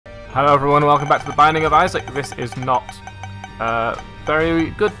Hello everyone, welcome back to The Binding of Isaac. This is not very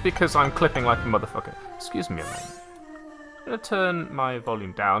good because I'm clipping like a motherfucker. Excuse me a moment. I'm going to turn my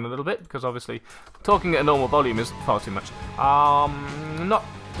volume down a little bit because obviously talking at a normal volume is far too much. Not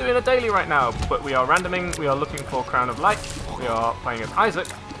doing a daily right now, but we are randoming, we are looking for Crown of Light, we are playing as Isaac,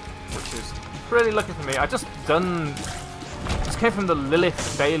 which is really lucky for me. I just came from the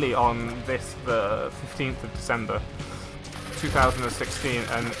Lilith daily on this, the 15th of December. 2016,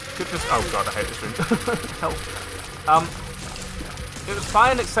 and goodness, oh god, I hate this room. Help. It was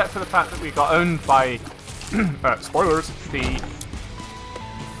fine except for the fact that we got owned by spoilers. The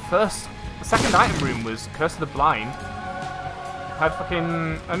second item room was Curse of the Blind.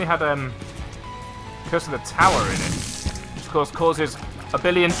 Only had Curse of the Tower in it, which of course causes a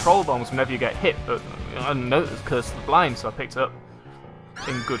billion troll bombs whenever you get hit. But I didn't know it was Curse of the Blind, so I picked it up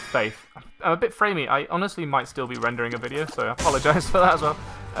in good faith. I'm a bit framey. I honestly might still be rendering a video, so I apologise for that as well.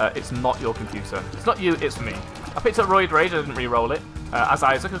 It's not your computer. It's not you, it's me. I picked up Roid Rage, I didn't re-roll it. As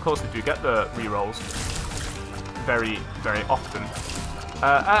Isaac, of course, we do get the re-rolls very, very often.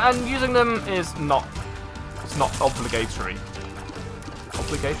 And using them is not... It's not obligatory.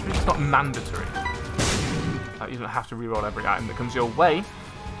 Obligatory? It's not mandatory. You don't have to re-roll every item that comes your way.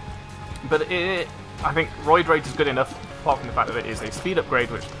 But I think Roid Rage is good enough, apart from the fact that it is a speed upgrade,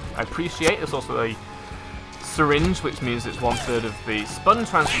 which I appreciate. It's also a syringe, which means it's 1/3 of the sponge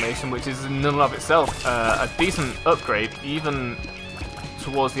transformation, which is in and of itself a decent upgrade, even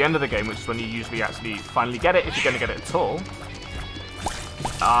towards the end of the game, which is when you usually actually finally get it, if you're going to get it at all.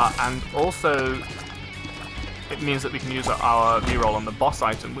 And also, it means that we can use our reroll on the boss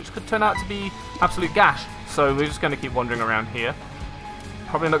item, which could turn out to be absolute gash. So we're just going to keep wandering around here.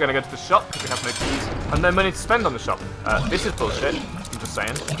 Probably not going to go to the shop because we have no keys and no money to spend on the shop. This is bullshit, I'm just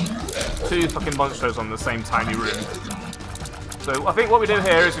saying. 2 fucking monsters on the same tiny room. So I think what we do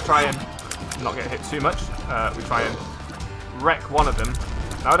here is we try and not get hit too much. We try and wreck one of them.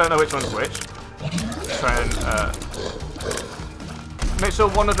 Now I don't know which one's which. Try and make sure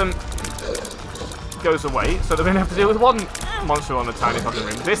one of them goes away so that we don't have to deal with one monster on a tiny fucking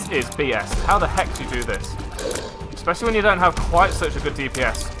room. This is BS. How the heck do you do this? Especially when you don't have quite such a good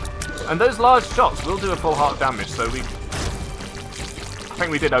DPS. And those large shots will do a full heart damage, so I think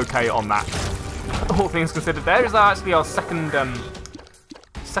we did okay on that. All things considered, there is actually our second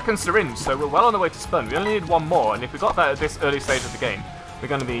syringe, so we're well on the way to spun. We only need one more, and if we got that at this early stage of the game, we're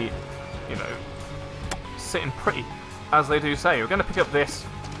going to be, you know, sitting pretty, as they do say. We're going to pick up this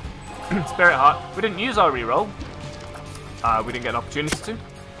Spirit Heart. We didn't use our reroll. We didn't get an opportunity to.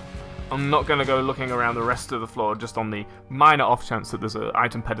 I'm not going to go looking around the rest of the floor just on the minor off chance that there's an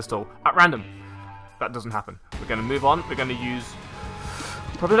item pedestal at random. That doesn't happen. We're going to move on. We're going to use...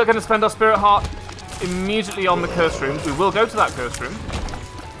 Probably not going to spend our Spirit Heart immediately on the curse room. We will go to that curse room.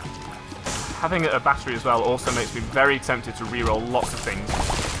 Having a battery as well also makes me very tempted to reroll lots of things.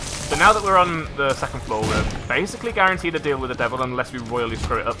 But now that we're on the second floor, we're basically guaranteed to deal with the devil unless we royally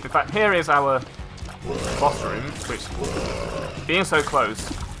screw it up. In fact, here is our boss room, which, being so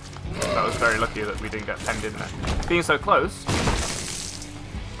close... That was very lucky that we didn't get penned in there. Being so close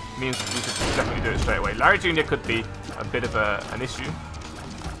means we could definitely do it straight away. Larry Jr. could be a bit of an issue.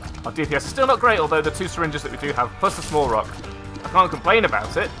 Our DPS is still not great, although the 2 syringes that we do have, plus the small rock, I can't complain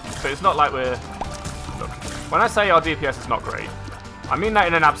about it, but it's not like we're... Look, when I say our DPS is not great, I mean that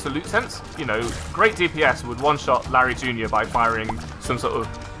in an absolute sense. You know, great DPS would one-shot Larry Jr. by firing some sort of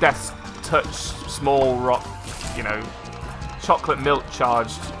Death Touch, small rock, you know, chocolate milk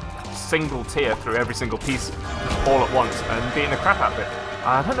charged single tier through every single piece all at once and beating the crap out of it.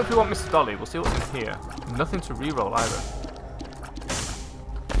 I don't know if we want Mr. Dolly. We'll see what's in here. Nothing to reroll either.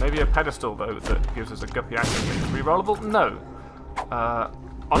 Maybe a pedestal though that gives us a guppy action. Rerollable? No.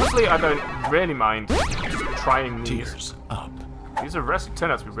 Honestly, I don't really mind just trying these. Tears up. These are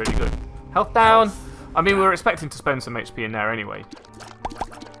turn out to be really good. Health down. I mean, we were expecting to spend some HP in there anyway.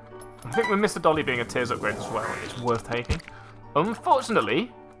 I think with Mr. Dolly being a tears upgrade as well, it's worth taking.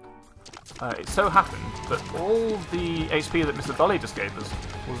 Unfortunately, it so happened that all the HP that Mr. Dolly just gave us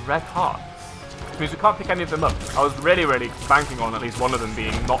was red heart, which means we can't pick any of them up. I was really, really banking on at least one of them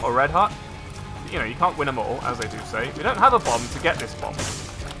being not a red heart. You know, you can't win them all, as they do say. We don't have a bomb to get this bomb.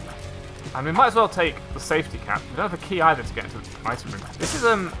 And we might as well take the safety cap. We don't have a key either to get into the item room. This is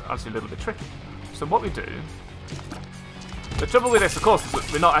actually a little bit tricky. So what we do... The trouble with this, of course, is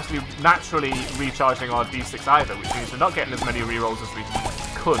that we're not actually naturally recharging our D6 either, which means we're not getting as many rerolls as we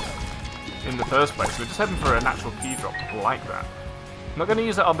could in the first place. We're just hoping for a natural key drop like that. I'm not going to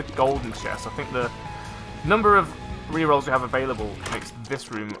use it on the golden chest. I think the number of rerolls we have available makes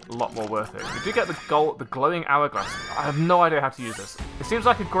this room a lot more worth it. We do get the glowing hourglass. I have no idea how to use this. It seems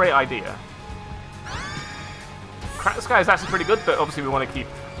like a great idea. Crack the Sky is actually pretty good, but obviously we want to keep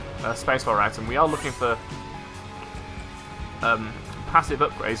Spacebar out, and we are looking for passive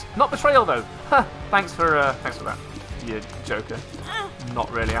upgrades. Not Betrayal though. Thanks for that, you joker.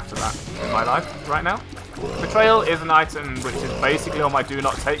 Not really after that in my life right now. Betrayal is an item which is basically on my do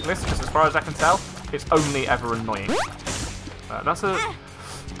not take list, because as far as I can tell, it's only ever annoying. That's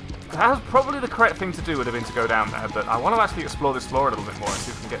probably the correct thing to do would have been to go down there, but I want to actually explore this floor a little bit more and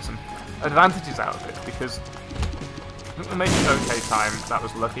see if we can get some advantages out of it, because I think we're making okay time. That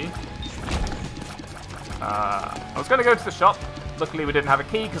was lucky. I was going to go to the shop. Luckily we didn't have a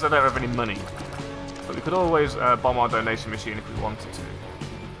key because I don't have any money. But we could always bomb our donation machine if we wanted to.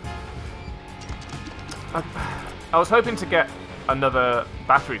 I was hoping to get another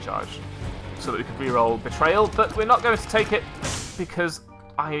battery charge so that we could reroll Betrayal, but we're not going to take it because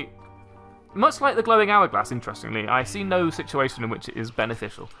much like the glowing hourglass, interestingly, I see no situation in which it is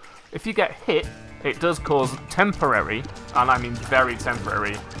beneficial. If you get hit, it does cause temporary, and I mean very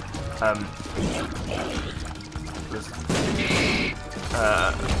temporary,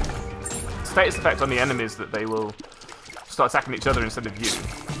 status effect on the enemies that they will start attacking each other instead of you.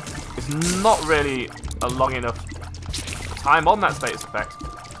 It's not really a long enough time on that status effect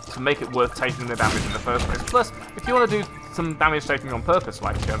to make it worth taking the damage in the first place. Plus, if you want to do some damage taking on purpose,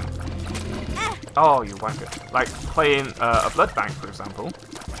 like oh, you wanker, like playing a blood bank, for example,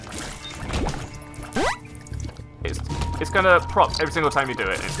 it's going to prop every single time you do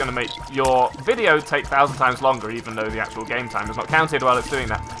it. It's going to make your video take 1,000 times longer, even though the actual game time is not counted while it's doing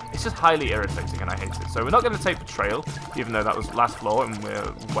that. It's just highly irritating, and I hate it. So we're not going to take Betrayal, even though that was last floor, and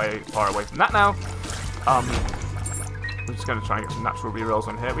we're way far away from that now. We're just going to try and get some natural rerolls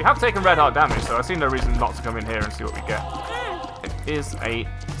on here. We have taken red heart damage, so I see no reason not to come in here and see what we get. It is a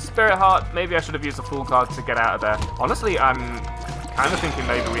Spirit Heart. Maybe I should have used a full card to get out of there. Honestly, I'm kind of thinking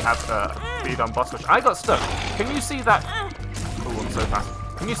maybe we have speed on boss rush. I got stuck. Can you see that? Oh, I'm so fast.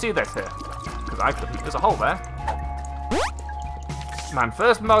 Can you see this here? Because I couldn't. There's a hole there. Man,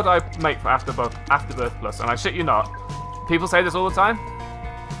 first mod I make for Afterbirth Plus, and I shit you not, people say this all the time.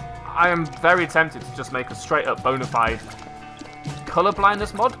 I am very tempted to just make a straight up bona fide color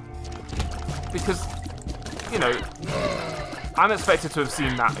blindness mod, because, you know, I'm expected to have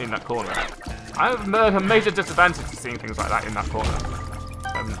seen that in that corner. I have a major disadvantage to seeing things like that in that corner.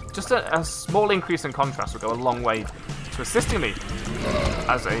 Just a small increase in contrast will go a long way to assisting me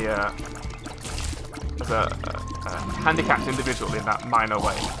as a handicapped individual in that minor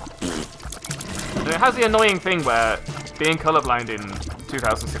way. And it has the annoying thing where being colorblind in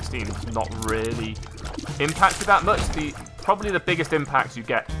 2016 is not really impacted that much. Probably the biggest impact you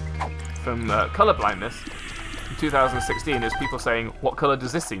get from colorblindness in 2016 is people saying, "What color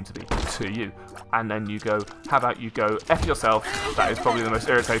does this seem to be to you?" And then you go, "How about you go F yourself?" That is probably the most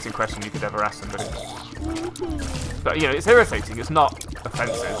irritating question you could ever ask somebody. But, you know, it's irritating. It's not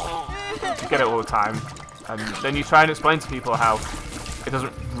offensive. You get it all the time. And then you try and explain to people how it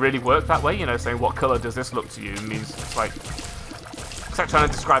doesn't really work that way. You know, saying, "What color does this look to you?" means it's like trying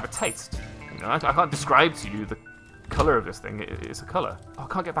to describe a taste. You know, I can't describe to you the color of this thing. It's a color. Oh, I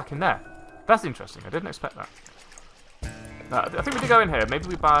can't get back in there. That's interesting. I didn't expect that. I think we did go in here. Maybe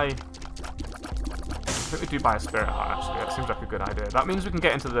we buy... I think we do buy a Spirit Heart, actually. That seems like a good idea. That means we can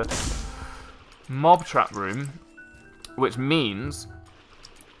get into the mob trap room, which means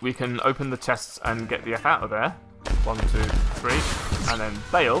we can open the chests and get the F out of there. 1, 2, 3. And then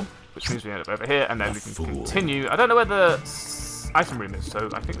bail, which means we end up over here, and then we can continue. I don't know where the item room is, so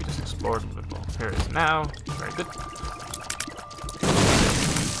I think we just explore it a little bit more. Here it is now. Very good.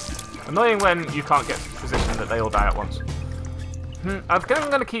 Annoying when you can't get to the position that they all die at once. I think I'm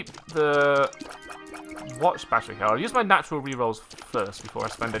going to keep the watch battery here. I'll use my natural rerolls first before I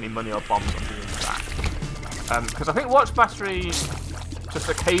spend any money or bombs on doing that. Because I think watch battery just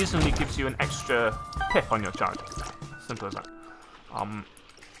occasionally gives you an extra pip on your charge. Simple as that.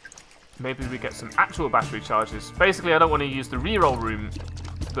 Maybe we get some actual battery charges. Basically, I don't want to use the reroll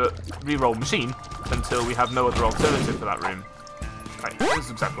reroll machine until we have no other alternative for that room. Right, this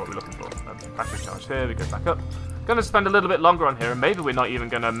is exactly what we're looking for. Battery charge here, we go back up. Going to spend a little bit longer on here, and maybe we're not even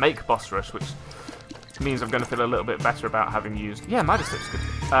going to make boss rush, which means I'm going to feel a little bit better about having used... Yeah, Midas Tip's good.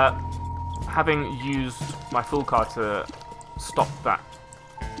 Having used my full card to stop that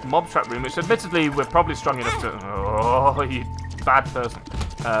mob trap room, which admittedly we're probably strong enough to... Oh, you bad person.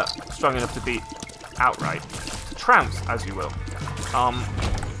 Strong enough to beat outright. To trounce, as you will.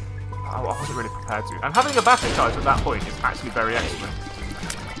 I wasn't really prepared to. And having a battery charge at that point is actually very excellent.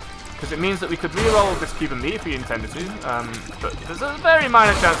 because it means that we could re-roll this cube and me if we intended to, but there's a very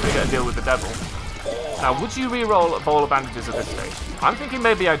minor chance we get a deal with the devil. Now, would you re-roll a bowl of bandages at this stage? I'm thinking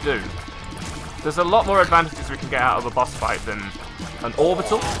maybe I do. There's a lot more advantages we can get out of a boss fight than an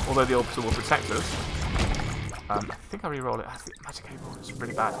orbital, although the orbital will protect us. I think I re-roll it. The magic cable is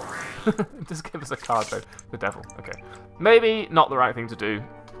really bad. It does give us a card though, the devil. Okay, maybe not the right thing to do.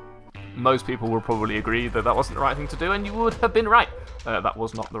 Most people will probably agree that that wasn't the right thing to do, and you would have been right. That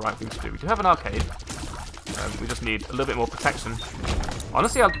was not the right thing to do. We do have an arcade. We just need a little bit more protection.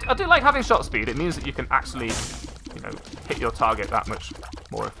 Honestly, I do like having shot speed. It means that you can actually, you know, hit your target that much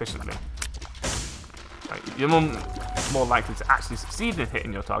more efficiently. Like, you're more likely to actually succeed in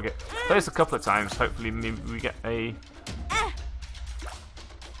hitting your target. Play this a couple of times. Hopefully, maybe we get a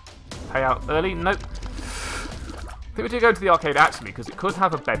payout early. Nope. I think we do go to the arcade actually, because it could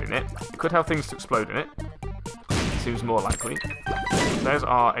have a bed in it. It could have things to explode in it. Seems more likely. There's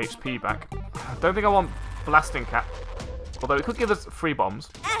our HP back. I don't think I want blasting cap, although it could give us free bombs.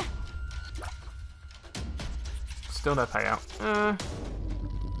 Still no payout.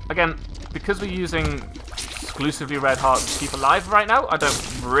 Again, because we're using exclusively red hearts to keep alive right now, I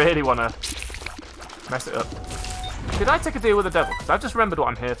don't really want to mess it up. Did I take a deal with the devil? Because I've just remembered what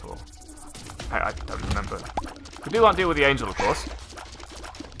I'm here for. I don't remember. We do want to deal with the angel, of course,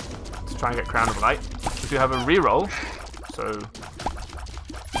 to try and get Crown of Light. We do have a reroll, so...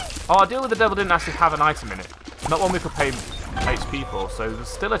 Oh, our deal with the devil didn't actually have an item in it. Not one we could pay HP for, so there's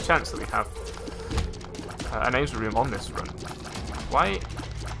still a chance that we have an angel room on this run. Why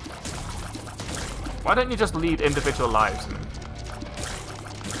don't you just lead individual lives and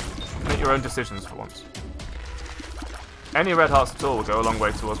make your own decisions for once? Any red hearts at all will go a long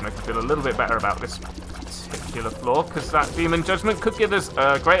way towards making me feel a little bit better about this particular floor, because that demon judgment could give us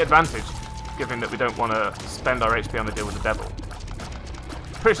a great advantage, given that we don't want to spend our HP on the deal with the devil.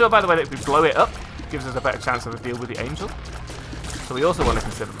 Pretty sure, by the way, that if we blow it up, it gives us a better chance of a deal with the angel. So we also want to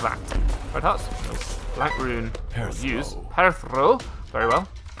consider that. Red hearts? No. Blank rune. Use. Perthro. Very well.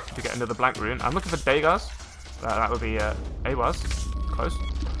 To get another blank rune. I'm looking for Dagars. That would be Awaz. Close.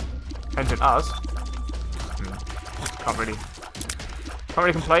 Engine Ours. Can't really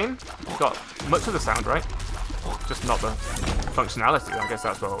complain. We've got much of the sound, right? Just not the functionality. I guess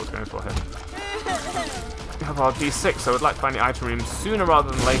that's what I was going for here. We have our D6, so I'd like to find the item room sooner rather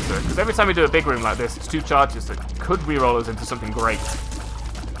than later, because every time we do a big room like this, it's 2 charges that could reroll us into something great.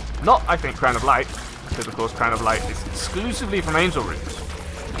 Not, I think, Crown of Light, because of course Crown of Light is exclusively from angel rooms.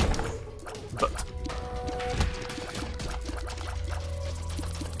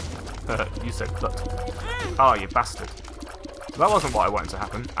 But you said but. Ah, you bastard. That wasn't what I wanted to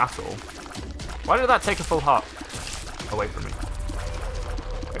happen at all. Why did that take a full heart away from me?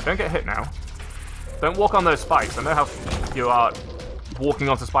 Okay, don't get hit now. Don't walk on those spikes. I know how you are walking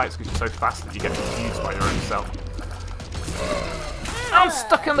onto spikes because you're so fast that you get confused by your own self. I'm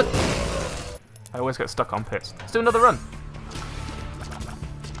stuck in the... I always get stuck on pits. Let's do another run.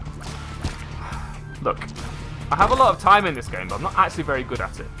 Look, I have a lot of time in this game, but I'm not actually very good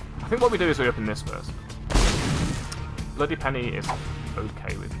at it. I think what we do is we open this first. Bloody Penny is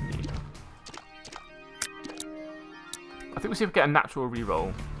okay with me. I think we see if we get a natural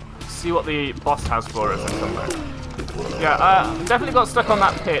reroll. See what the boss has for us and come back. Yeah, definitely got stuck on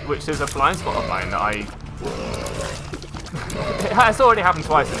that pit, which is a blind spot of mine that I... It's already happened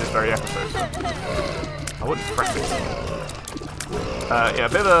twice in this very episode, so I wouldn't press it. Yeah, a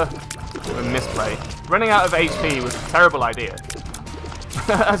bit of a misplay. Running out of HP was a terrible idea,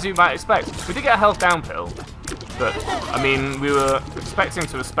 as you might expect. We did get a health down pill, but, I mean, we were expecting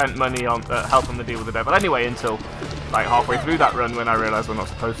to have spent money on help on the deal with the devil anyway until... like halfway through that run when I realised we're not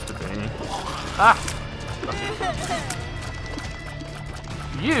supposed to be. Ah!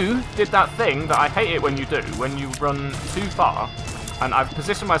 You did that thing that I hate it when you do, when you run too far, and I've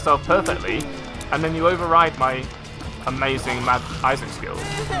positioned myself perfectly, and then you override my amazing Mad Isaac skills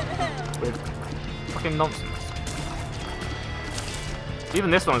with fucking nonsense. Even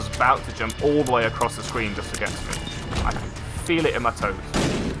this one's about to jump all the way across the screen just to get to me. I can feel it in my toes.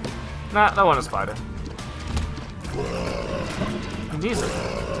 Nah, don't want a spider. These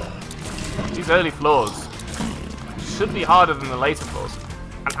early floors should be harder than the later floors.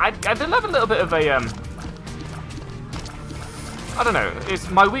 And I do have a little bit of a, I don't know,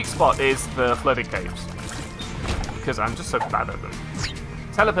 my weak spot is the flooded caves. Because I'm just so bad at them.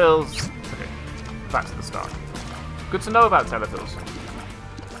 Telepills. Okay, back to the start. Good to know about telepills.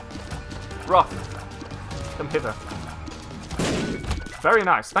 Roth, come hither. Very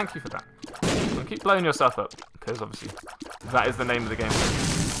nice, thank you for that. Don't keep blowing yourself up, because obviously that is the name of the game.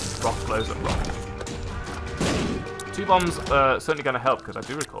 Roth blows up Roth. 2 bombs are certainly going to help, because I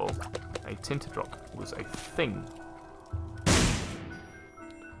do recall a tinted rock was a thing.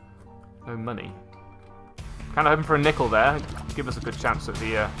 No money. Kind of hoping for a nickel there. Give us a good chance at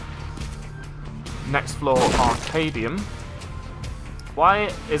the next floor Arcadium.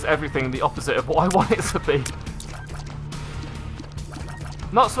 Why is everything the opposite of what I want it to be?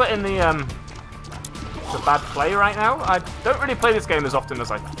 Not sweating the bad play right now. I don't really play this game as often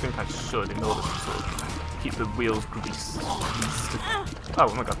as I think I should in order to sort of keep the wheels greased.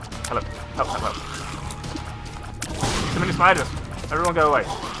 Oh my god. Help, help, help, help. Too many spiders. Everyone go away.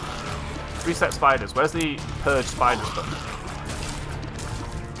 Reset spiders. Where's the purge spiders button?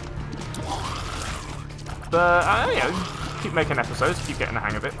 But, you know, keep making episodes, keep getting the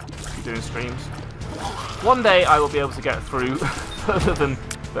hang of it, keep doing streams. One day I will be able to get through further than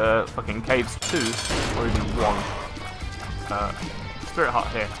the fucking Caves 2, or even 1. Spirit Heart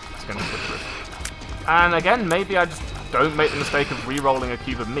here. It's going to slip through. And again, maybe I just don't make the mistake of re-rolling a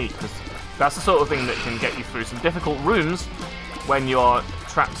cube of meat, because that's the sort of thing that can get you through some difficult rooms when you're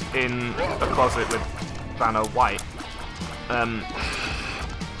trapped in a closet with Vanna White.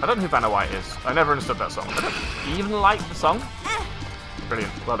 I don't know who Vanna White is. I never understood that song. I don't even like the song.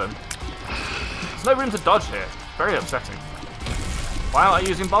 Brilliant. Well done. There's no room to dodge here. Very upsetting. Why aren't I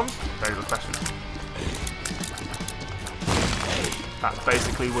using bombs? Very good question. That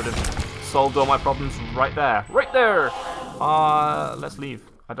basically would have solved all my problems right there. Right there! Let's leave.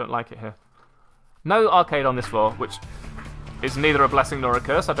 I don't like it here. No arcade on this floor, which is neither a blessing nor a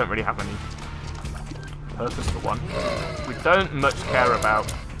curse. I don't really have any purpose for one. We don't much care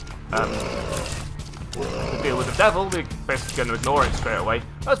about the deal with the devil. We're basically going to ignore it straight away.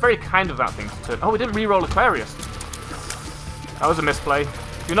 That was very kind of that thing to turn. Oh, we didn't re-roll Aquarius. That was a misplay.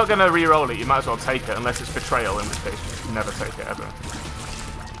 If you're not going to re-roll it, you might as well take it, unless it's betrayal, in which case you should never take it ever.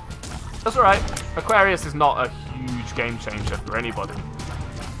 That's alright. Aquarius is not a huge game changer for anybody.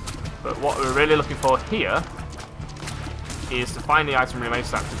 But what we're really looking for here is to find the item room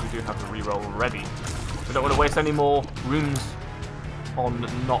ASAP, because we do have the re-roll ready. We don't want to waste any more rooms on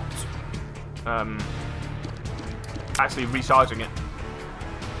not actually recharging it.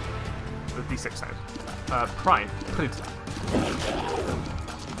 The D6 sound. Prime, please.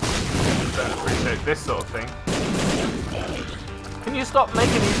 Don't appreciate this sort of thing. Can you stop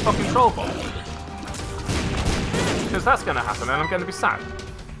making these fucking troll bombs? Because that's going to happen and I'm going to be sad.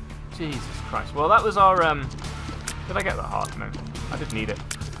 Jesus Christ. Well, that was our... Did I get that heart? No. I did need it.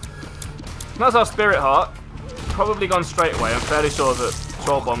 That's our spirit heart. Probably gone straight away. I'm fairly sure that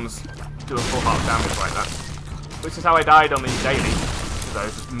troll bombs do a full heart damage like that. Which is how I died on the daily. Because I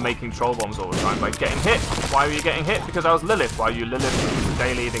was just making troll bombs all the time by getting hit. Why were you getting hit? Because I was Lilith. Why you Lilith the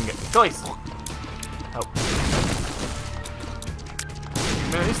daily didn't get the choice? Help.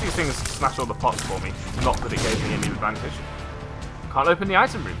 I mean, at least these things smash all the pots for me. Not that it gave me any advantage. Can't open the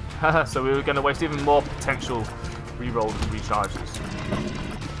item room. So we were going to waste even more potential re-rolls and recharges.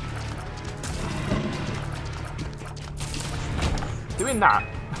 Doing that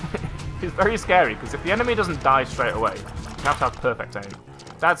is very scary, because if the enemy doesn't die straight away, you have to have perfect aim.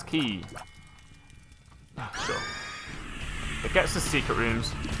 That's key. Sure. It gets to secret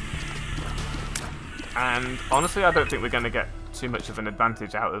rooms. And honestly, I don't think we're going to get too much of an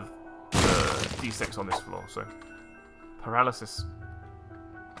advantage out of the D6 on this floor, so... Paralysis.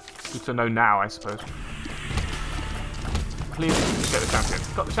 Good to know now, I suppose. Please get the champion.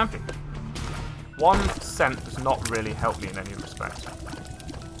 Got the champion. 1 cent does not really help me in any respect.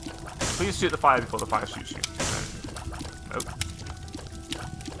 Please shoot the fire before the fire shoots you. Nope.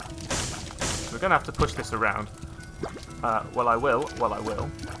 We're going to have to push this around. Well, I will. Well, I will.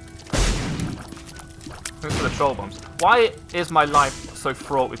 Thanks for the troll bombs. Why is my life so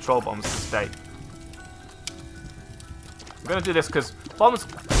fraught with troll bombs this day? I'm going to do this because bombs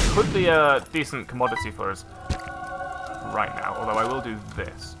could be a decent commodity for us right now. Although I will do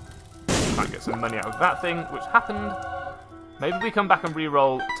this. Try and get some money out of that thing, which happened. Maybe we come back and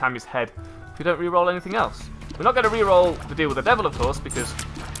re-roll Tammy's head if we don't re-roll anything else. We're not going to re-roll the deal with the devil, of course, because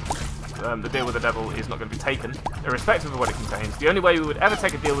the deal with the devil is not going to be taken, irrespective of what it contains. The only way we would ever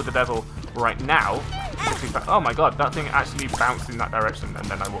take a deal with the devil right now is if we oh my god, that thing actually bounced in that direction and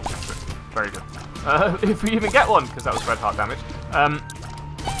then I walked into it. Very good. If we even get one, because that was red heart damage.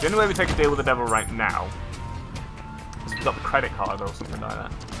 The only way we take a deal with the devil right now is we've got the credit card or something like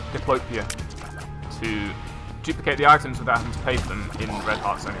that. Diplopia to duplicate the items without having to pay for them in red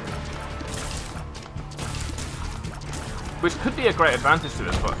hearts anyway. Which could be a great advantage to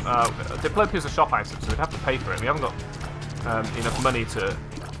us, but Diplopia is a shop item, so we'd have to pay for it. We haven't got enough money to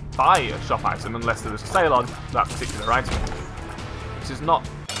buy a shop item unless there was a sale on that particular item, which is not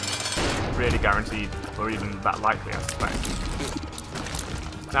really guaranteed or even that likely, I suspect.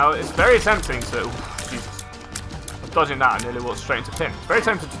 Now, it's very tempting to... Oof, Jesus. I was dodging that and nearly walked straight into pin. It's very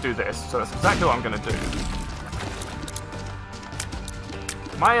tempting to do this, so that's exactly what I'm going to do.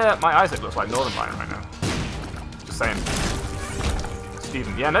 My Isaac looks like Northern Lion right now. Just saying.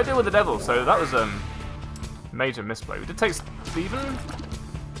 Steven. Yeah, no deal with the devil, so that was major misplay. We did take Steven.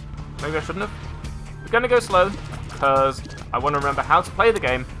 Maybe I shouldn't have. We're going to go slow, because I want to remember how to play the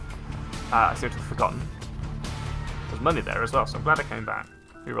game. I seem to have forgotten. There's money there as well, so I'm glad I came back.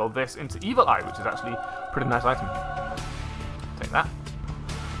 We roll this into Evil Eye, which is actually a pretty nice item. Take that.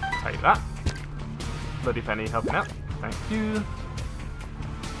 Take that. Bloody Penny helping out. Thank you.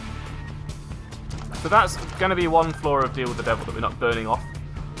 So that's going to be one floor of Deal with the Devil that we're not burning off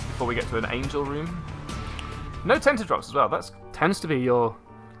before we get to an Angel room. No Tinted Drops as well. That tends to be your...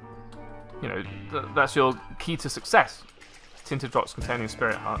 You know, that's your key to success. Tinted Drops containing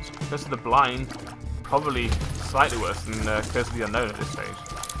Spirit Hearts. Curse of the Blind, probably slightly worse than Curse of the Unknown at this stage.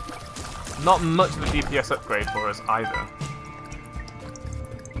 Not much of a DPS upgrade for us either.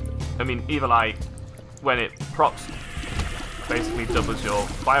 I mean, Evil Eye, when it procs, basically doubles your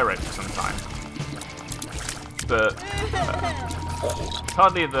fire rate for some time. But it's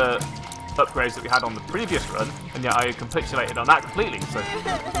hardly the upgrades that we had on the previous run, and yet I capitulated on that completely, so...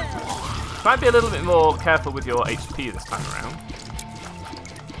 Try and be a little bit more careful with your HP this time around.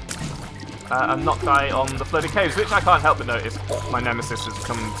 And not die on the Flooded Caves, which I can't help but notice my nemesis has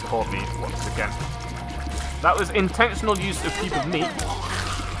come to haunt me once again. That was intentional use of Cube of Meat,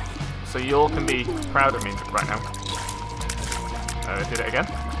 so you all can be proud of me right now. Did it again.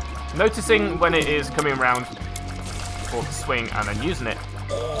 Noticing when it is coming around for the swing and then using it.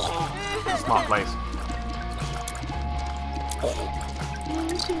 Smart plays.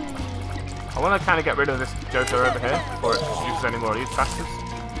 I want to kind of get rid of this Joker over here before it uses any more of these bastards.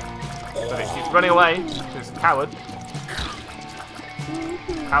 But it keeps running away. It's a coward.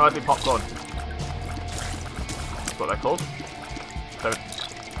 Cowardly popcorn. That's what they're called. Don't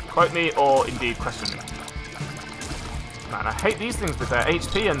quote me or indeed question me. Man, I hate these things with their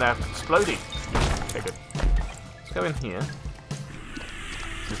HP and their exploding. Okay, good. Let's go in here.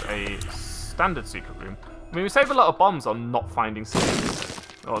 This is a standard secret room. I mean, we save a lot of bombs on not finding secrets.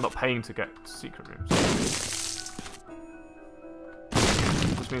 Or not paying to get secret rooms.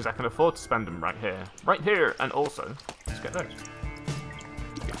 Which means I can afford to spend them right here. Right here, and also, let's get those.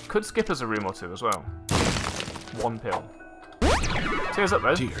 Could skip us a room or two as well. One pill. Tears up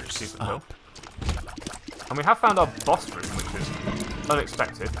though. Tears up. And we have found our boss room, which is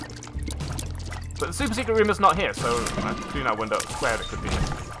unexpected. But the super secret room is not here, so I do now wonder where it could be.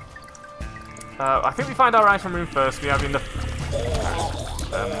 I think we find our item room first. We have enough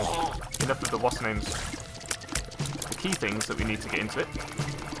of the what's names, the key things that we need to get into it.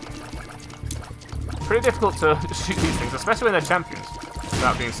 Pretty difficult to shoot these things, especially when they're champions,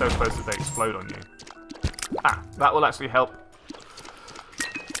 without being so close that they explode on you. Ah, that will actually help,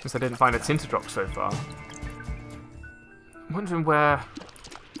 since I didn't find a Tinted Drop so far. I'm wondering where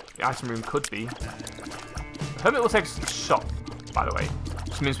the item room could be. The Hermit will take us to the shop, by the way,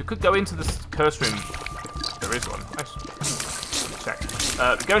 which means we could go into the curse room if there is one. Nice. Check.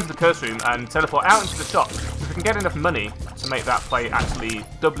 Go into the curse room and teleport out into the shop. So if we can get enough money to make that play actually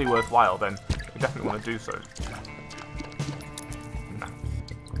doubly worthwhile, then we definitely want to do so. No.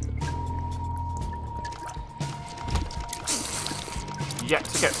 Yet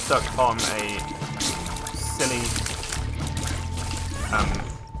to get stuck on a silly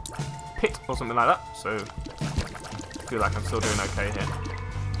pit or something like that, so I feel like I'm still doing okay here.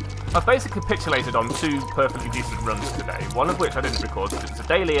 I've basically capitulated on 2 perfectly decent runs today, one of which I didn't record because it's a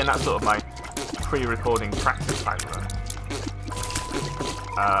daily and that's sort of my pre-recording practice type run.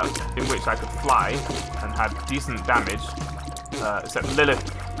 In which I could fly and had decent damage, except Lilith.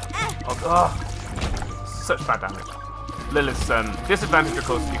 Oh, such bad damage. Lilith's disadvantage, of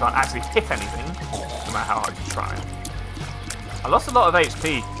course, is you can't actually hit anything, no matter how hard you try. I lost a lot of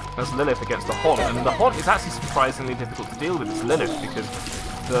HP as Lilith against the Haunt, and the Haunt is actually surprisingly difficult to deal with as Lilith because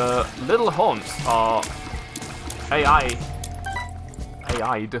the little haunts are AI'd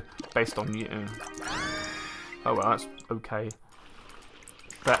based on you. Oh well, that's okay.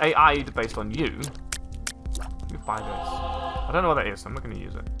 They're AI'd based on you. Let me buy this. I don't know what that is, so I'm not going to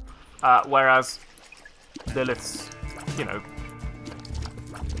use it. Whereas Lilith's, you know,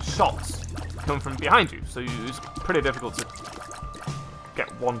 shots come from behind you, so it's pretty difficult to get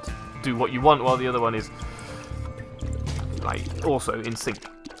one to do what you want while the other one is, like, also in sync.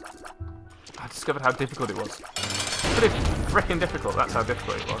 I discovered how difficult it was. Pretty freaking difficult, that's how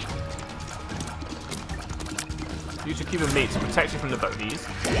difficult it was. Use your cube of meat to protect you from the bogies.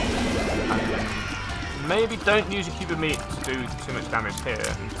 Maybe don't use your cube of meat to do too much damage here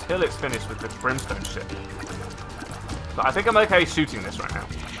until it's finished with the brimstone shit. But I think I'm okay shooting this right now.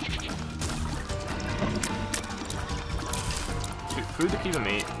 Shoot through the cube of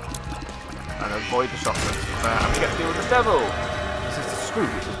meat and avoid the shotgun. And we get to deal with the devil. This is the screw,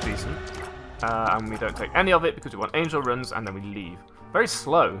 which is decent. And we don't take any of it because we want angel runs and then we leave. Very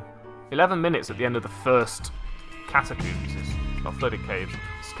slow. 11 minutes at the end of the first catacombs, not flooded caves.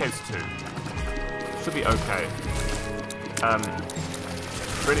 It's caves 2. Should be okay.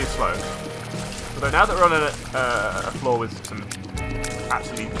 Pretty slow. Although now that we're on a floor with some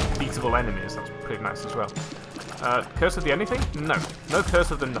actually beatable enemies, that's pretty nice as well. Curse of the anything? No. No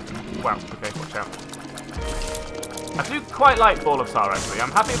curse of the nothing. Wow, okay, watch out. I do quite like Ball of Tar, actually.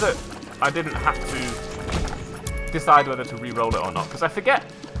 I'm happy that I didn't have to decide whether to re-roll it or not, because I forget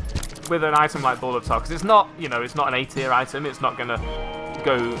with an item like Ball of Tar, because it's not, you know, it's not an A-tier item, it's not gonna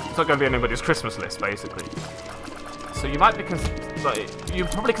be anybody's Christmas list, basically. So you might be, you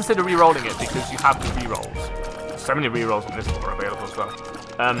probably consider re-rolling it because you have the re-rolls. So many re-rolls on this floor available as well.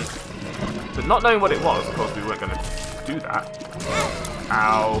 But not knowing what it was, of course we weren't going to do that.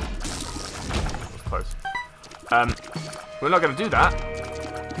 Ow. That was close. We're not going to do that.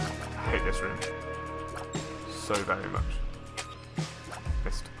 I hate this room so very much.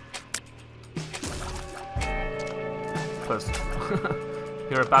 Missed. Close.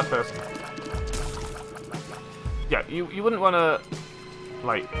 You're a bad person. Yeah, you wouldn't want to,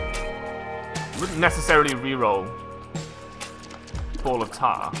 like, you wouldn't necessarily re-roll Ball of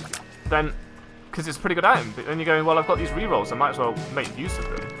Tar, then, because it's a pretty good item, but then you're going, well, I've got these re-rolls, I might as well make use of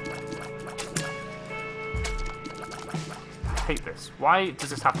them. I hate this. Why does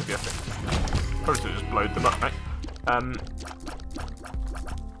this have to be a thing? Probably should have just blowed them up, right?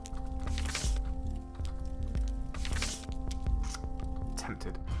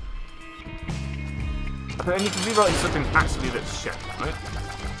 Tempted. But then you can re-roll into something actually that's shit, right?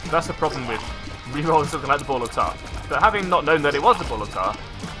 That's the problem with re-rolling something like the Ball of Tar. But having not known that it was the Ball of Tar,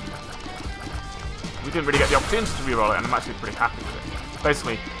 we didn't really get the opportunity to re-roll it, and I'm actually pretty happy with it.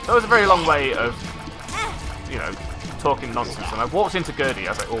 Basically, that was a very long way of, you know, talking nonsense, and I walked into Gurdy,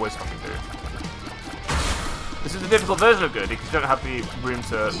 as I always fucking do. This is a difficult version of Gurdy, because you don't have the room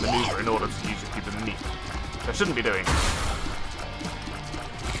to maneuver in order to use your cube of meat. Which I shouldn't be doing.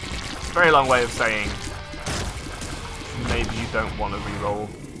 It's a very long way of saying maybe you don't want to re-roll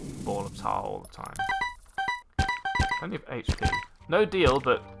Ball of Tar all the time. Plenty of HP. No deal,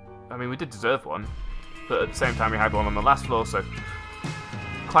 but, I mean, we did deserve one. But at the same time, we had one on the last floor, so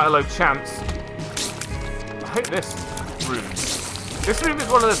quite a low chance. I hate this room. This room is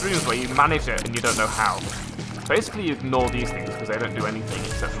one of those rooms where you manage it and you don't know how. Basically, you ignore these things because they don't do anything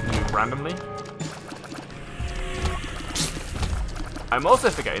except move randomly. I'm also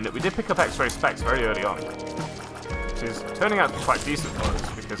forgetting that we did pick up X-ray specs very early on, which is turning out to be quite decent for us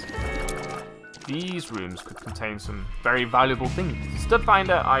because these rooms could contain some very valuable things. Stud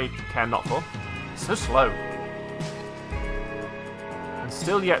Finder, I care not for. It's so slow. And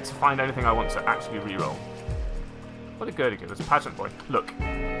still yet to find anything I want to actually re-roll. What did Gurdy give us? Pageant Boy. Look.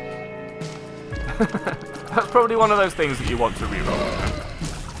 That's probably one of those things that you want to re-roll.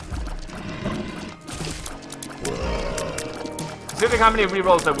 Considering how many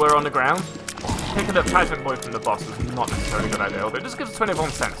re-rolls there were on the ground, picking up Pageant Boy from the boss was not necessarily a good idea, although it just gives us 21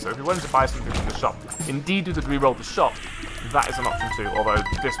 cents, so if you wanted to buy something from the shop, indeed do the re-roll the shop, that is an option too, although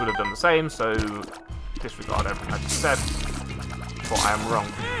this would have done the same, so disregard everything I just said, for I am wrong.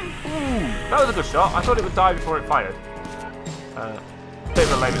 Ooh, that was a good shot. I thought it would die before it fired. Bit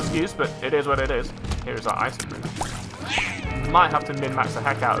of a lame excuse, but it is what it is. Here is our item room. Might have to min-max the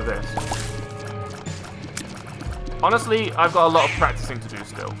heck out of this. Honestly, I've got a lot of practicing to do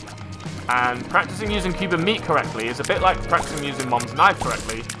still. And practicing using cube of meat correctly is a bit like practicing using Mom's knife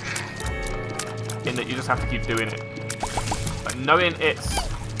correctly, in that you just have to keep doing it. Like knowing its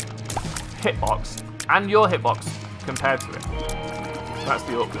hitbox and your hitbox compared to it. That's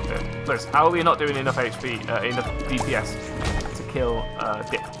the awkward bit. Plus, how are we not doing enough HP, enough DPS to kill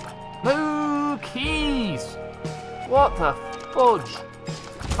Dip? No keys! What the fudge?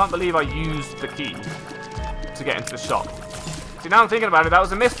 Can't believe I used the key to get into the shop. See, now I'm thinking about it, that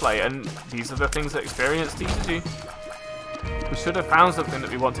was a misplay, and these are the things that experience teaches you. We should have found something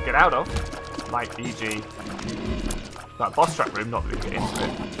that we want to get out of, like e.g. that boss trap room, not that we can get into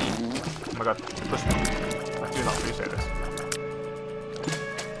it. Oh my god, you pushed me. I do not appreciate this.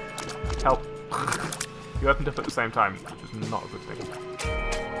 Help. You opened up at the same time, which is not a good thing.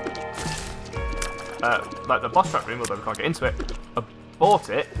 Like the boss trap room, although we can't get into it, abort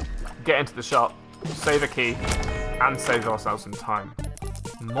it, get into the shop, save a key, and save ourselves some time.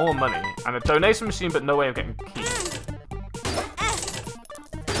 More money. And a donation machine, but no way of getting keys.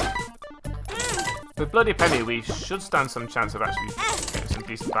 With Bloody Penny, we should stand some chance of actually getting some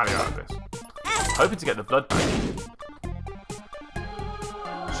decent value out of this. Hoping to get the blood back.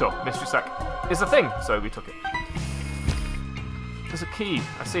 Sure, mystery sack is a thing, so we took it. There's a key.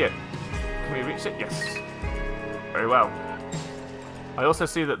 I see it. Can we reach it? Yes. Very well. I also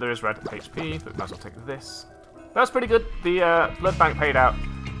see that there is red HP, but might as well take this. That's pretty good. The blood bank paid out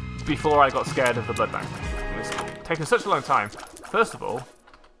before I got scared of the blood bank. It's taken such a long time. First of all,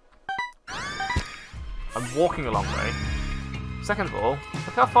 I'm walking a long way. Second of all,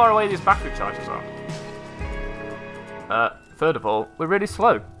 look how far away these battery charges are. Third of all, we're really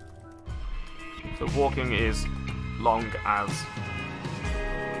slow. So walking is long as...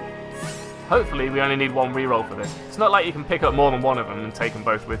 Hopefully we only need one reroll for this. It's not like you can pick up more than one of them and take them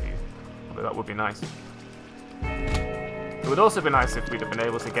both with you. Although that would be nice. It would also be nice if we'd have been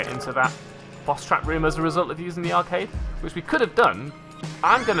able to get into that boss trap room as a result of using the arcade, which we could have done.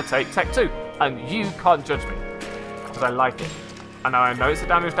 I'm going to take Tech 2, and you can't judge me, because I like it. And now I know it's a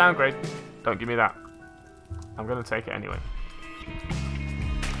damage downgrade. Don't give me that. I'm going to take it anyway.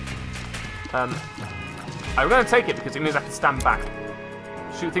 I'm going to take it because it means I can stand back.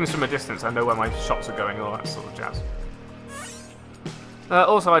 Shoot things from a distance, I know where my shots are going, all that sort of jazz.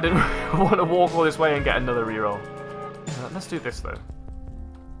 Also, I didn't want to walk all this way and get another reroll. Let's do this, though.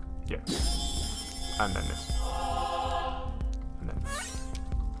 Yeah. And then this. And then this.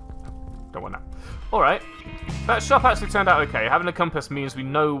 Don't want that. Alright. That shop actually turned out okay. Having a compass means we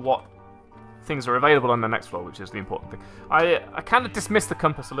know what things are available on the next floor, which is the important thing. I kind of dismissed the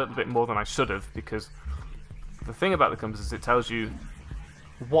compass a little bit more than I should have, because the thing about the compass is it tells you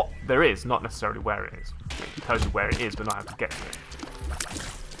what there is, not necessarily where it is. It tells you where it is, but not how to get to it.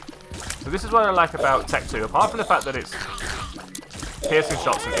 So this is what I like about Tech 2, apart from the fact that it's piercing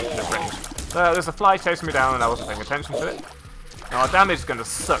shots and infinite range. There's a fly chasing me down and I wasn't paying attention to it. Now our damage is going to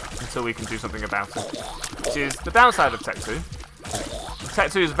suck until we can do something about it, which is the downside of Tech 2.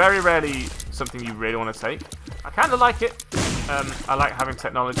 Tech 2 is very rarely something you really want to take. I kind of like it. I like having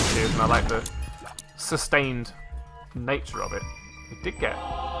technology tiers and I like the sustained nature of it. We did get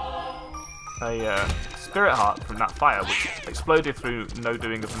a spirit heart from that fire, which exploded through no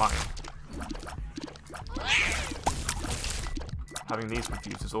doing of mine. Having these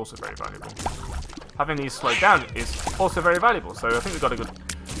confused is also very valuable. Having these slowed down is also very valuable, so I think we've got a good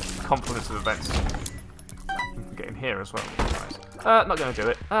confluence of events. We can get in here as well. Nice. Not going to do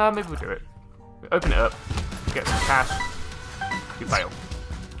it. Maybe we'll do it. We open it up, get some cash, we bail.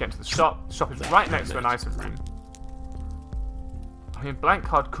 Get into the shop. The shop is right next to an item room. I mean, blank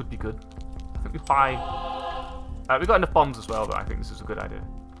card could be good. I think we buy... we've got enough bombs as well, but I think this is a good idea.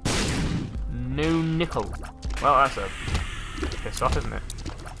 No nickel. Well, that's a piss off, isn't it?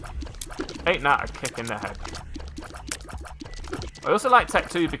 Ain't that a kick in the head? I also like Tech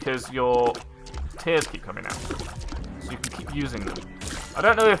 2 because your tiers keep coming out. So you can keep using them. I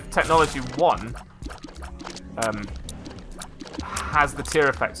don't know if Technology 1 has the tier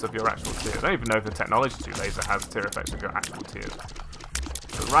effects of your actual tiers. I don't even know if the Technology 2 laser has tier effects of your actual tiers.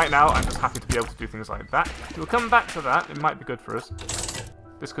 But right now, I'm just happy to be able to do things like that. We'll come back to that. It might be good for us.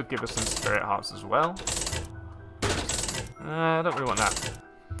 This could give us some spirit hearts as well. I don't really want that.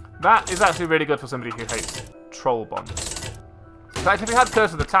 That is actually really good for somebody who hates troll bombs. In fact, if we had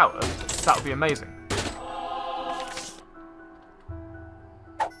Curse of the Tower, that would be amazing.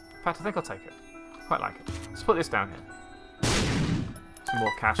 In fact, I think I'll take it. Quite like it. Let's put this down here. Some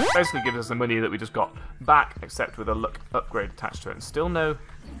more cash. Basically gives us the money that we just got back, except with a luck upgrade attached to it. And still no...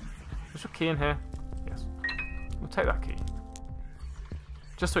 Is there a key in here? Yes. We'll take that key.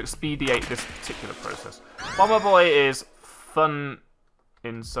 Just to expedite this particular process. Bomber Boy is fun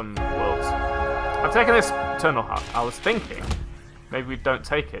in some worlds. I've taken this Eternal Heart. I was thinking maybe we don't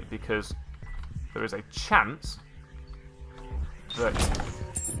take it because there is a chance that...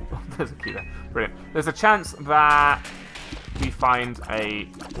 There's a key there. Brilliant. There's a chance that we find a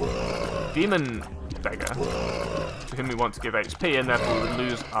demon beggar to whom we want to give HP, and therefore we would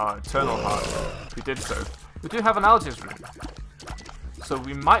lose our Eternal Heart if we did so. We do have an Algiz rune, so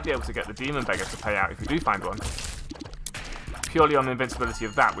we might be able to get the demon beggar to pay out if we do find one. Purely on the invincibility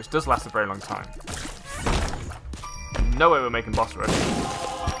of that, which does last a very long time. No way we're making boss rush.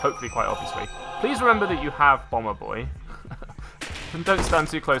 Hopefully, quite obviously. Please remember that you have Bomber Boy. And don't stand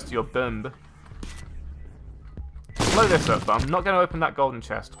too close to your bumb. Blow this up, but I'm not going to open that golden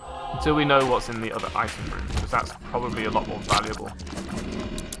chest until we know what's in the other item room, because that's probably a lot more valuable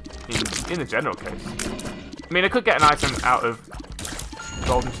in the general case. I mean, I could get an item out of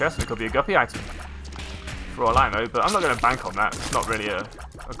golden chest, and it could be a guppy item. for all I know, but I'm not going to bank on that. It's not really a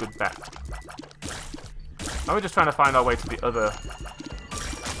good bet. Now we're just trying to find our way to the other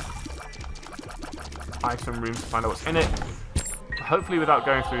item rooms to find out what's in it. Hopefully without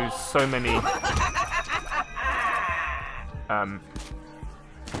going through so many...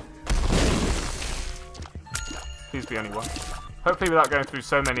 please be only one. Hopefully without going through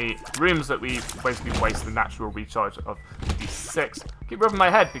so many rooms that we basically waste the natural recharge of these 6. Keep rubbing my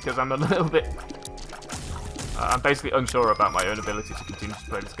head because I'm a little bit... I'm basically unsure about my own ability to continue to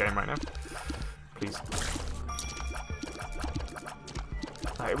play this game right now. Please.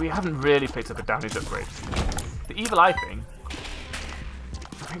 Right, we haven't really picked up a damage upgrade. The evil eye thing...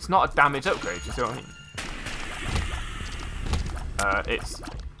 It's not a damage upgrade, you see what I mean? It's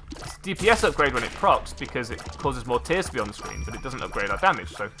DPS upgrade when it procs because it causes more tears to be on the screen, but it doesn't upgrade our damage,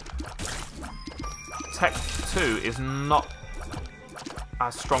 so Tech 2 is not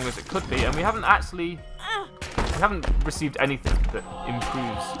as strong as it could be, and we haven't received anything that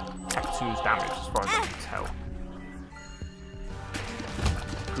improves Tech 2's damage as far as I can tell.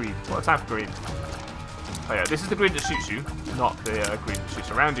 Greed. What a time for greed. Oh yeah, this is the greed that shoots you, not the greed that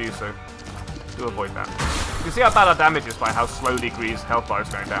shoots around you, so do avoid that. You can see how bad our damage is by how slowly Greed's health bar is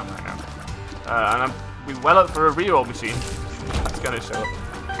going down right now. And we're well up for a reroll machine. That's going to show up.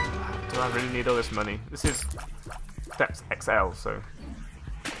 Do I really need all this money? This is Depth XL, so...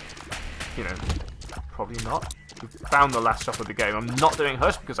 You know, probably not. We've found the last shop of the game. I'm not doing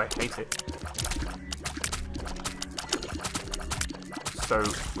Hush because I hate it. So,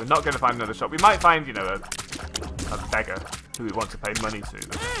 we're not going to find another shop. We might find, you know, a beggar who we want to pay money to.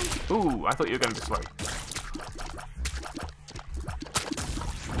 But... Ooh, I thought you were going to be slow.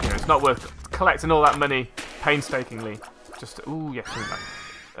 You know, it's not worth collecting all that money painstakingly just to... Ooh, yes,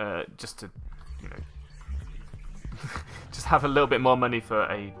 just to, you know... just have a little bit more money for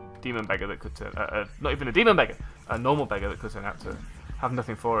a demon beggar that could turn... not even a demon beggar! A normal beggar that could turn out to have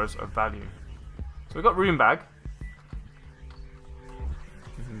nothing for us of value. So we've got Rune Bag.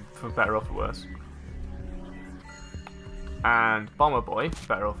 For better or for worse. And Bomber Boy, for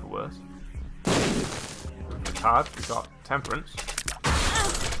better or for worse. Card, we've got Temperance.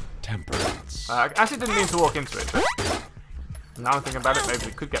 Temperance. I actually didn't mean to walk into it, but now I'm thinking about it, maybe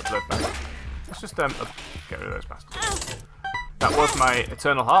we could get Blood back. Let's just get rid of those bastards. That was my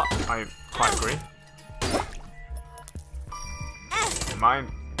Eternal Heart, I quite agree.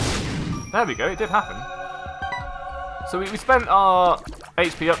 Mine. There we go, it did happen. So we spent our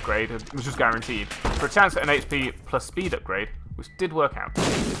HP upgrade, which was guaranteed, for a chance at an HP plus speed upgrade, which did work out.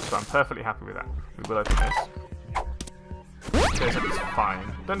 So I'm perfectly happy with that. We will open this. Okay, so it's fine.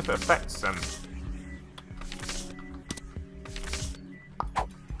 Don't know if it affects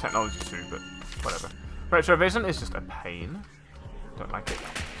technology too, but whatever. Retrovision is just a pain. Don't like it.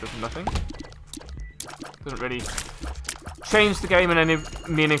 Does nothing. Doesn't really change the game in any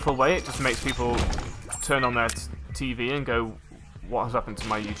meaningful way. It just makes people turn on their TV and go, what has happened to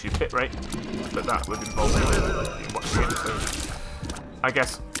my YouTube bitrate? But that would involve watching it, so I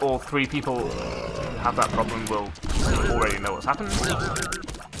guess all 3 people who have that problem will already know what's happened.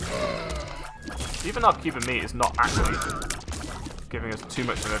 Even our cube and meat is not actually giving us too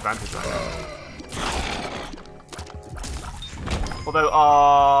much of an advantage right now. Although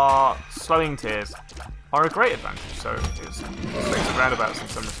our slowing tears are a great advantage, so it's swings and roundabouts in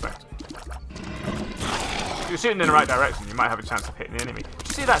some respect. If you're shooting in the right direction, you might have a chance of hitting the enemy. Did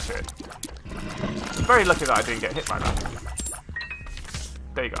you see that shit? I'm very lucky that I didn't get hit by that.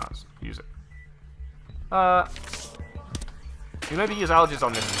 Daygars. Use it. You maybe use Alges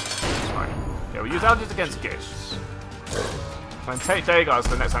on this. It's fine. Yeah, we'll use Alges against Gish. And take Daygars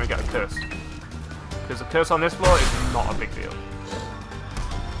the next time we get a curse. Because a curse on this floor is not a big deal.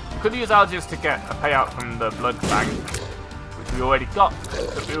 We could use Alges to get a payout from the blood bag, which we already got,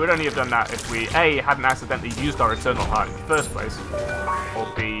 but we would only have done that if we A, hadn't accidentally used our Eternal Heart in the first place, or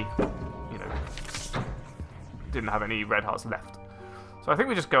B, you know, didn't have any red hearts left. So I think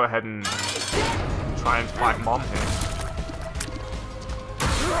we just go ahead and try and fight Mom here.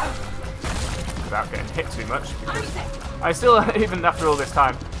 Without getting hit too much, because I still, even after all this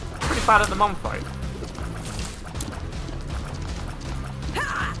time, pretty bad at the Mom fight.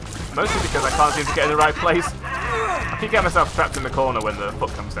 Mostly because I can't seem to get in the right place. I keep getting myself trapped in the corner when the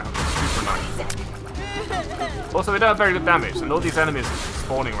foot comes down. It's super annoying. Also, we don't have very good damage, and all these enemies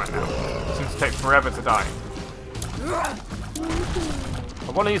spawning right now seem to take forever to die.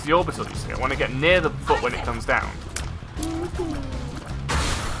 I want to use the orbital, you see. I want to get near the foot when it comes down.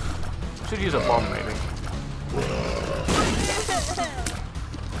 Should use a bomb, maybe.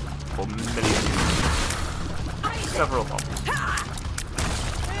 Or millions. Several bombs.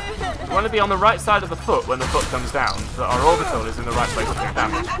 We want to be on the right side of the foot when the foot comes down, so that our orbital is in the right place to take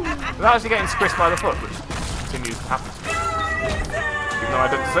damage. Without actually getting squished by the foot, which continues to happen to me. Even though I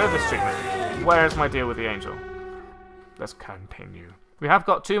don't deserve this treatment. Where's my deal with the angel? Let's continue. We have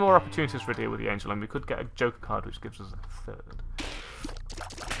got 2 more opportunities for a deal with the angel, and we could get a Joker card, which gives us a 3rd.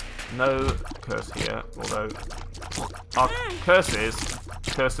 No curse here, although our curse is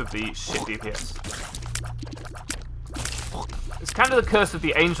curse of the shit DPS. It's kind of the curse of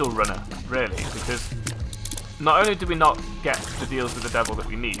the angel runner, really, because not only did we not get the deals with the devil that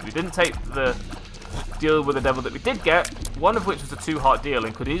we need, we didn't take the deal with the devil that we did get, one of which was a 2-heart deal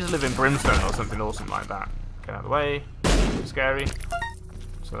and could easily live in brimstone or something awesome like that. Get out of the way. Scary.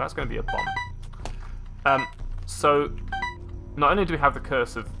 So that's going to be a bomb. So not only do we have the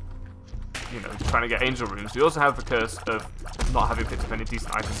curse of, you know, trying to get angel runes, we also have the curse of not having picked up any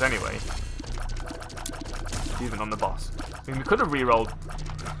decent items anyway. Even on the boss. I mean, we could have re-rolled.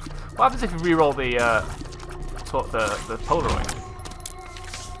 What happens if you re-roll the Polaroid?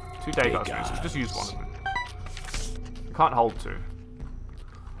 2 Dagon runes, so just use one of them. You can't hold 2.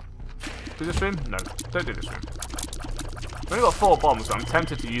 Do this room? No, don't do this room. We've only got 4 bombs, so I'm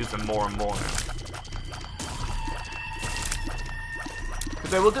tempted to use them more and more now.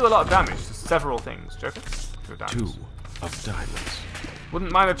 Because they will do a lot of damage to several things. Joker? 2 of diamonds.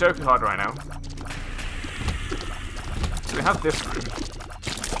 Wouldn't mind a Joker card right now. So we have this room,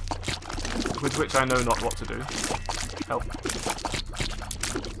 with which I know not what to do. Help.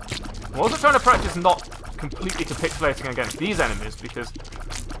 I'm also trying to practice not completely capitulating against these enemies, because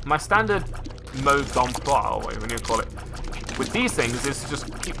my standard mode d'emploi, or whatever you call it, with these things is to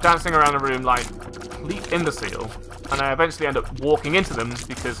just keep dancing around the room like a complete imbecile, and I eventually end up walking into them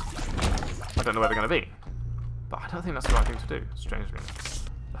because I don't know where they're going to be. But I don't think that's the right thing to do, strangely.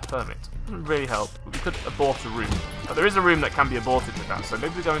 The Hermit. Doesn't really help. We could abort a room. But there is a room that can be aborted with that, so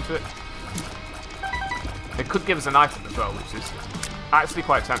maybe we go into it. It could give us an item as well, which is actually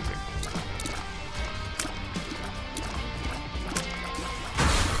quite tempting.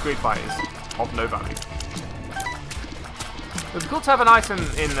 Greed Fight is of no value. It would be cool to have an item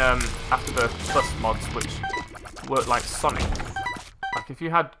in Afterbirth Plus mods which work like Sonic. Like if you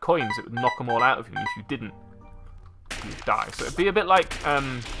had coins, it would knock them all out of you, and if you didn't, you'd die. So it'd be a bit like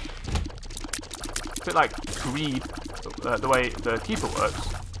Greed, the way the Keeper works.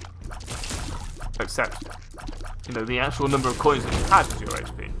 Except, you know, the actual number of coins that you had was your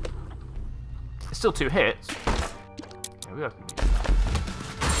HP. It's still 2 hits. Yeah, we have.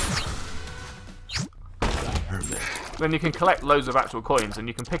 Then you can collect loads of actual coins, and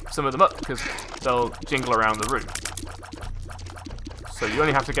you can pick some of them up because they'll jingle around the room. So you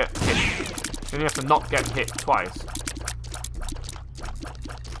only have to get hit. You only have to not get hit twice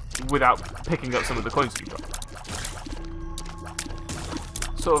without picking up some of the coins you got.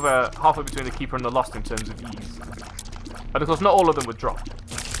 Sort of halfway between the Keeper and the Lost in terms of ease. And of course, not all of them would drop,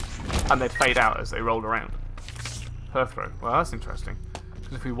 and they'd fade out as they rolled around. Hearthrow. Well, that's interesting.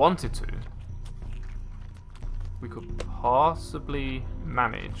 Because if we wanted to, we could possibly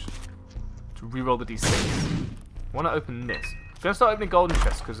manage to reroll the d6. I want to open this. I'm going to start opening golden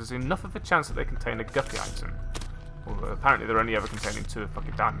chests because there's enough of a chance that they contain a Guppy item. Although apparently they're only ever containing 2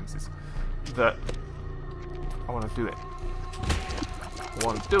 fucking diamonds. That I want to do it. I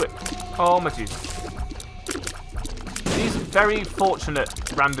want to do it. Oh my Jesus. These very fortunate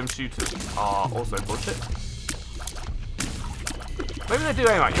random shooters are also bullshit. Maybe they do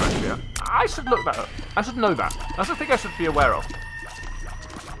aim at you actually. I should look that up. I should know that. That's a thing I should be aware of.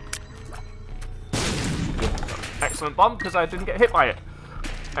 Excellent bomb, because I didn't get hit by it.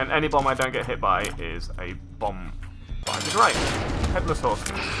 And any bomb I don't get hit by is a bomb. But I did right. Headless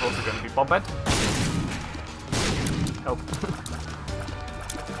Horseman is also going to be bombed. Help.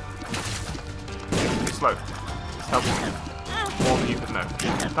 It's slow. It's helping me more than you could know.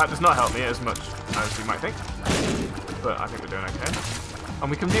 That does not help me as much as you might think. But I think we're doing okay. And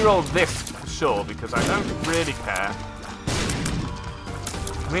we can reroll this for sure, because I don't really care.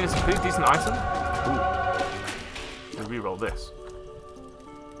 I mean, it's a pretty decent item. Ooh. We reroll this.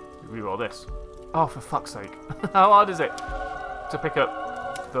 We reroll this. Oh, for fuck's sake. How hard is it to pick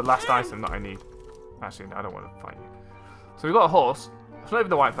up the last item that I need? Actually, no, I don't want to fight you. So we've got a horse. It's not even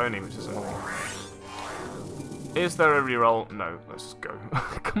the white pony, which is annoying. Is there a reroll? No, let's just go.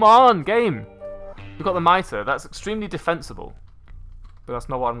 Come on, game! We've got the mitre. That's extremely defensible. But that's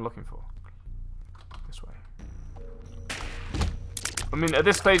not what I'm looking for. This way. I mean, at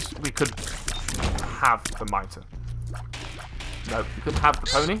this stage, we could have the mitre. No, we could have the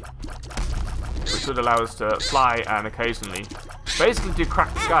pony, which would allow us to fly and occasionally basically do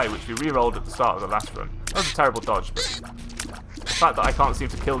crack the sky, which we re-rolled at the start of the last run. That was a terrible dodge, but fact that I can't seem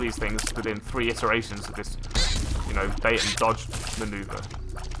to kill these things within 3 iterations of this, you know, bait and dodge maneuver.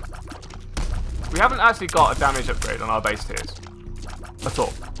 We haven't actually got a damage upgrade on our base tiers. At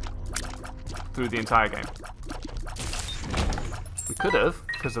all. Through the entire game. We could have,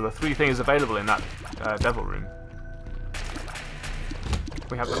 because of the 3 things available in that devil room.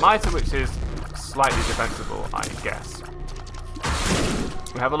 We have the mitre, which is slightly defensible, I guess.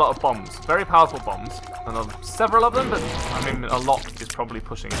 We have a lot of bombs, very powerful bombs, and several of them, but I mean a lot is probably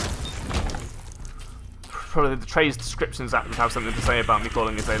pushing it. Probably the trade's descriptions app would have something to say about me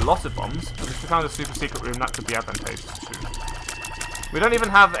calling it a lot of bombs, but if we found a super secret room, that could be advantageous too. We don't even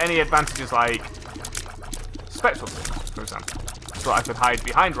have any advantages like spectral things, for example, so I could hide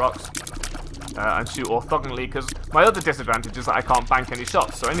behind rocks and shoot orthogonally, because my other disadvantage is that I can't bank any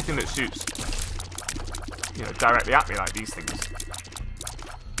shots, so anything that shoots, you know, directly at me like these things,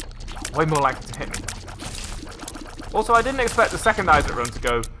 way more likely to hit me. Also, I didn't expect the second Isaac run to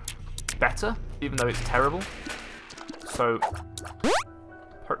go better, even though it's terrible. So,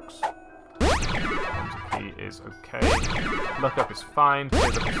 perks. Key is okay. Look up is fine.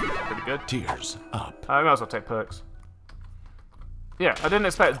 Tears up is pretty good. Tears up. I might as well take perks. Yeah, I didn't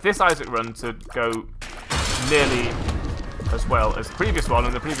expect this Isaac run to go nearly as well as the previous one,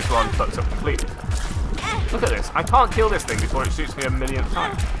 and the previous one fucks up completely. Look at this. I can't kill this thing before it shoots me a millionth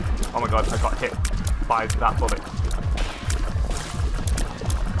time. Oh my god, I got hit by that bullet.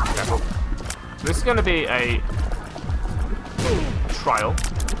 Careful. This is going to be a trial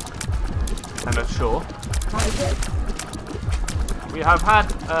and a chore. We have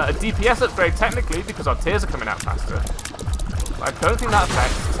had a DPS upgrade technically because our tiers are coming out faster. But I don't think that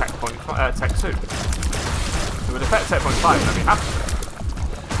affects Tech 2. It would affect Tech 0.5 and then we have to.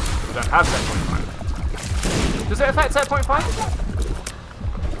 We don't have Tech 0.5. Does it affect Tech 0.5?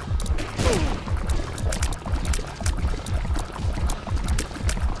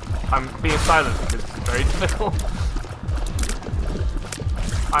 I'm being silent because it's very difficult.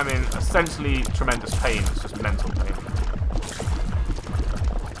 I'm in essentially tremendous pain, it's just mental pain.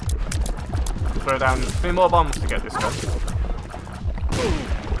 Throw down 3 more bombs to get this done.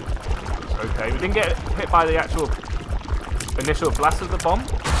 It's okay, we didn't get hit by the actual initial blast of the bomb,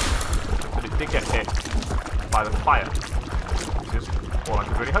 but it did get hit by the fire, which is all I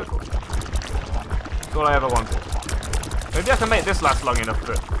could really hope for. That's all I ever wanted. Maybe I can make this last long enough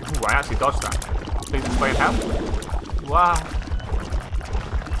that... Ooh, I actually dodged that. Please explain how. Wow.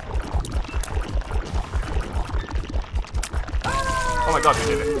 Oh my god, we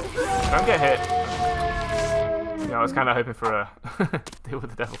did it. Don't get hit. Yeah, I was kind of hoping for a deal with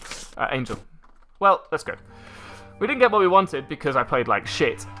the devil. Angel. Well, let's go. We didn't get what we wanted because I played like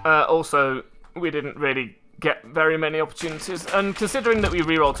shit. Also, we didn't really get very many opportunities. And considering that we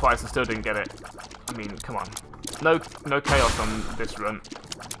rerolled twice and still didn't get it, I mean, come on. No chaos on this run.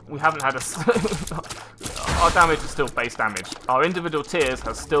 We haven't had a... Our damage is still base damage. Our individual tiers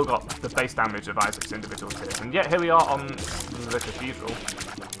has still got the base damage of Isaac's individual tiers. And yet here we are on the cathedral.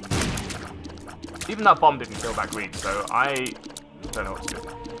 Even that bomb didn't kill that green, so I don't know what to do.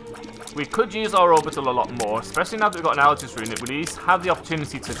 We could use our orbital a lot more, especially now that we've got an Algis rune. It would at least have the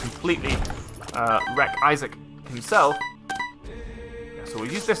opportunity to completely wreck Isaac himself. Yeah, so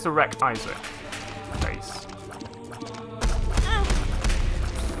we'll use this to wreck Isaac. Base.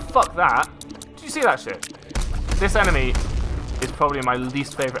 Fuck that. Did you see that shit? This enemy is probably my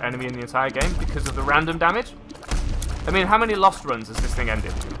least favourite enemy in the entire game because of the random damage. I mean, how many lost runs has this thing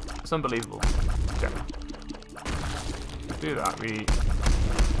ended? It's unbelievable. Check. Do that, we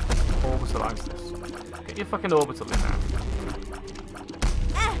orbitalize this. Get your fucking orbital in there.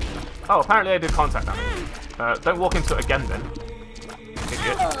 Oh, apparently I did contact damage. Don't walk into it again then.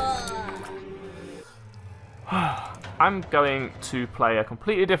 Idiot. I'm going to play a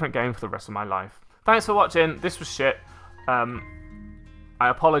completely different game for the rest of my life. Thanks for watching. This was shit. I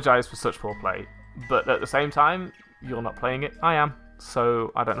apologise for such poor play, but at the same time, you're not playing it. I am,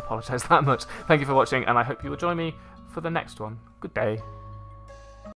 so I don't apologise that much. Thank you for watching, and I hope you will join me for the next one. Good day.